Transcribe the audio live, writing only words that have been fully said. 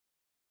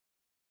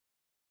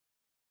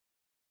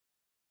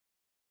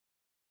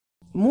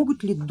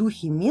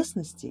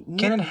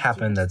Can it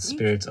happen that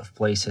spirits of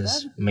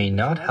places may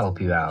not help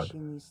you out,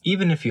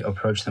 even if you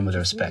approach them with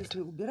respect?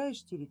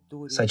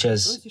 Such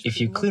as, if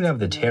you clean up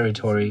the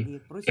territory,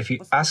 if you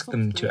ask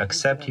them to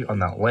accept you on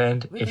that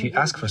land, if you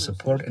ask for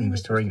support in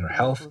restoring your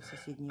health.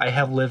 I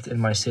have lived in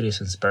my city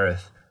since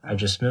birth. I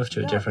just moved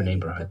to a different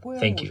neighborhood.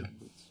 Thank you.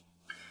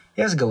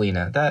 Yes,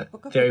 Galina, that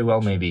very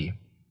well may be.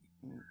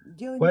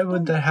 Why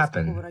would that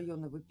happen?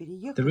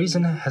 The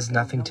reason has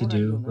nothing to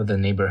do with the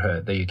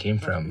neighborhood that you came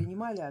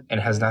from, and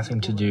has nothing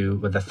to do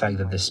with the fact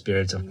that the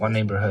spirits of one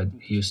neighborhood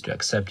used to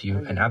accept you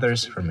and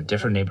others from a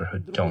different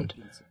neighborhood don't.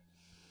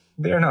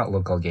 They are not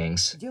local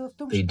gangs.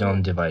 They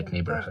don't divide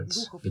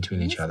neighborhoods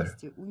between each other.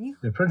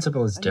 The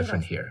principle is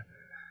different here.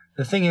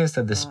 The thing is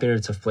that the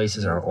spirits of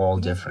places are all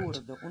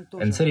different,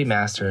 and city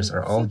masters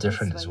are all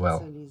different as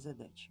well.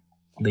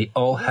 They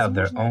all have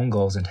their own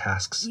goals and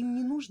tasks,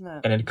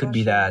 and it could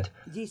be that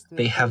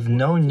they have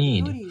no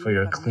need for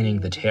your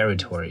cleaning the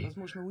territory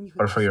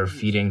or for your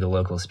feeding the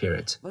local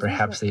spirits.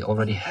 Perhaps they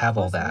already have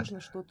all that.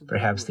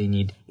 Perhaps they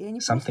need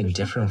something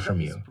different from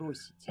you,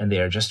 and they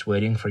are just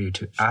waiting for you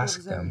to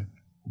ask them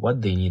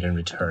what they need in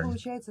return.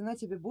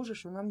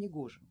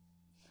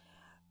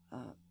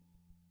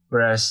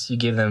 Whereas you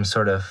give them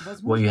sort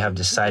of what you have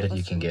decided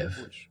you can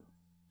give.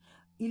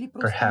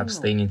 Perhaps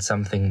they need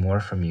something more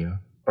from you,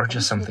 or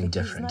just something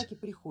different.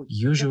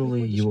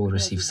 Usually you will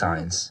receive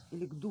signs.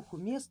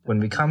 When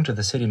we come to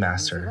the city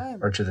master,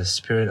 or to the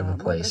spirit of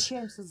the place,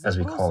 as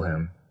we call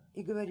him,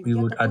 we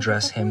would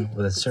address him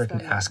with a certain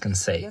ask and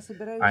say,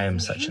 I am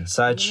such and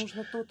such.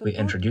 We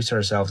introduce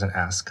ourselves and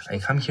ask, I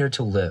come here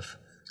to live.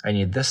 I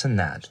need this and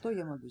that.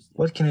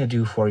 What can I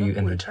do for you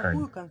in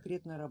return?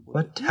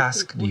 What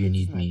task do you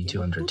need me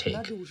to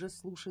undertake?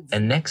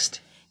 And next,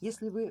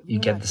 you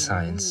get the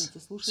signs.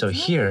 So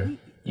here,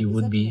 you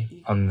would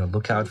be on the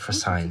lookout for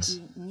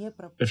signs.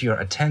 If you are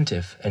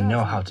attentive and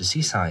know how to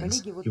see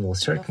signs, you will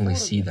certainly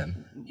see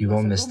them. You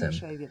won't miss them.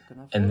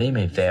 And they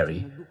may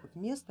vary.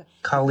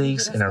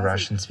 Colleagues in a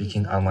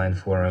Russian-speaking online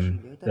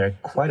forum, there are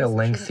quite a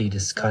lengthy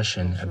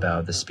discussion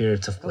about the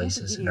spirits of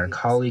places, and our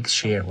colleagues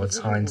share what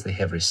signs they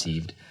have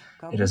received.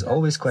 It is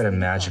always quite a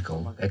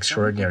magical,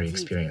 extraordinary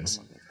experience.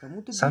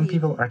 Some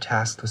people are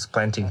tasked with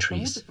planting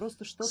trees,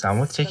 some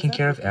with taking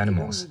care of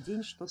animals,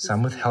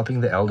 some with helping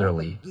the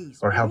elderly,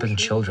 or helping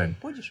children,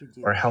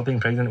 or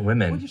helping pregnant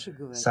women.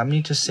 Some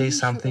need to say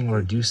something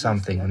or do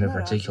something on a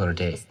particular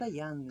day.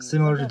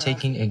 Similar to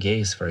taking a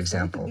gaze, for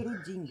example.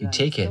 You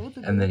take it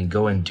and then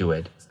go and do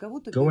it.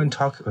 Go and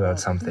talk about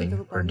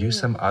something, or do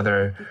some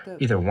other,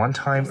 either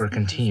one-time or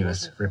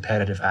continuous,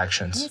 repetitive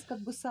actions.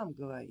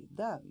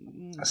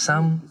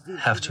 Some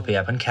have to pay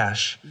up in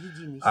cash,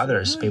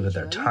 others pay with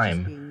their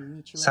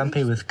time. Some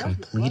pay with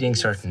completing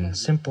certain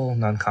simple,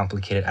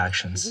 non-complicated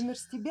actions.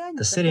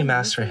 The city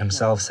master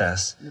himself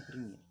says,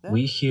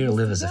 we here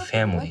live as a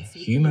family,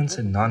 humans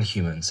and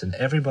non-humans, and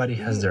everybody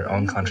has their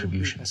own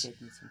contributions.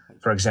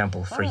 For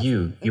example, for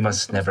you, you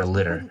must never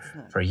litter.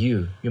 For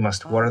you, you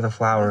must water the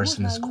flowers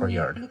in this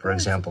courtyard, for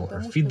example,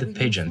 or feed the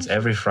pigeons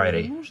every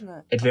Friday.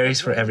 It varies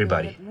for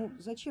everybody.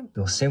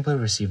 You'll simply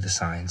receive the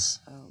signs.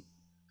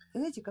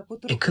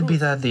 It could be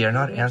that they are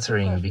not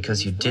answering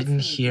because you didn't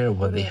hear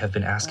what they have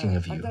been asking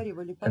of you.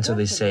 And so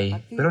they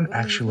say, we don't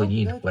actually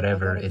need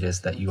whatever it is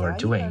that you are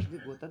doing.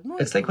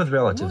 It's like with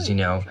relatives, you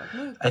know.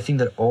 I think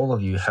that all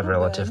of you have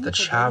relatives that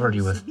showered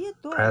you with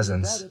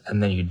presents,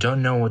 and then you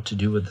don't know what to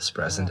do with this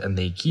present, and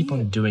they keep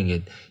on doing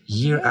it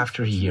year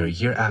after year,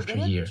 year after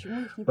year.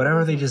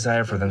 Whatever they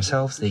desire for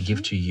themselves, they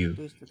give to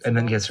you, and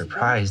then get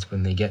surprised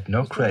when they get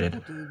no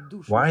credit.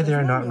 Why they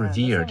are not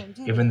revered,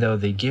 even though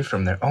they give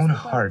from their own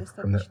heart,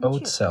 from their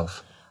own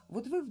self.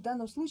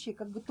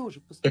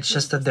 It's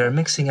just that they're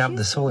mixing up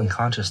the soul and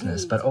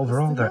consciousness, but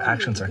overall their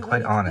actions are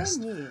quite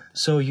honest.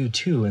 So you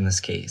too, in this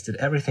case, did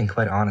everything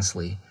quite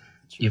honestly.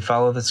 You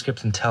follow the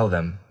script and tell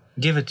them,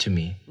 give it to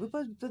me.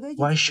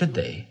 Why should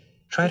they?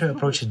 Try to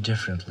approach it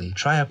differently.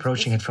 Try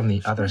approaching it from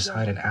the other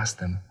side and ask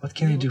them, what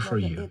can I do for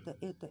you?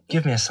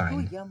 Give me a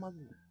sign.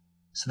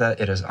 So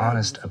that it is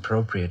honest,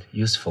 appropriate,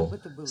 useful,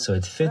 so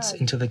it fits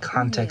into the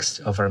context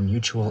of our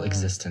mutual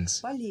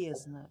existence.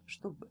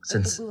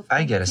 Since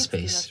I get a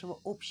space,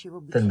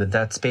 then with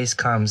that space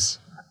comes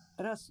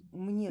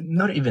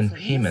not even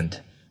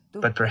payment,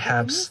 but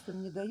perhaps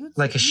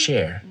like a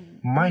share,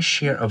 my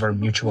share of our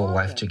mutual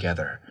life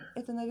together,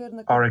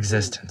 our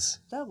existence.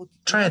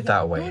 Try it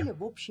that way.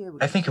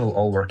 I think it will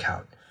all work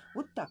out.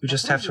 You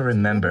just have to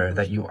remember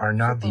that you are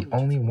not the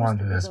only one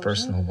who has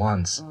personal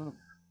wants,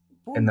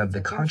 and that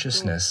the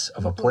consciousness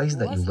of a place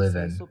that you live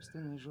in,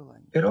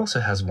 it also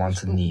has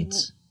wants and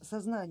needs.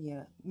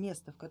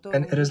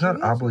 And it is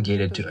not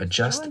obligated to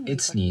adjust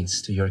its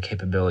needs to your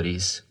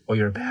capabilities or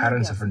your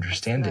patterns of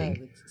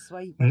understanding.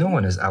 No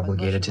one is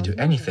obligated to do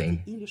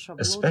anything,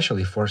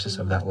 especially forces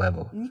of that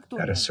level.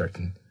 That is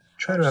certain.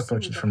 Try to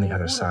approach it from the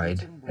other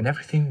side, and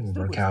everything will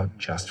work out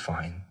just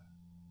fine.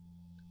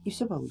 И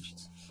все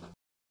получится.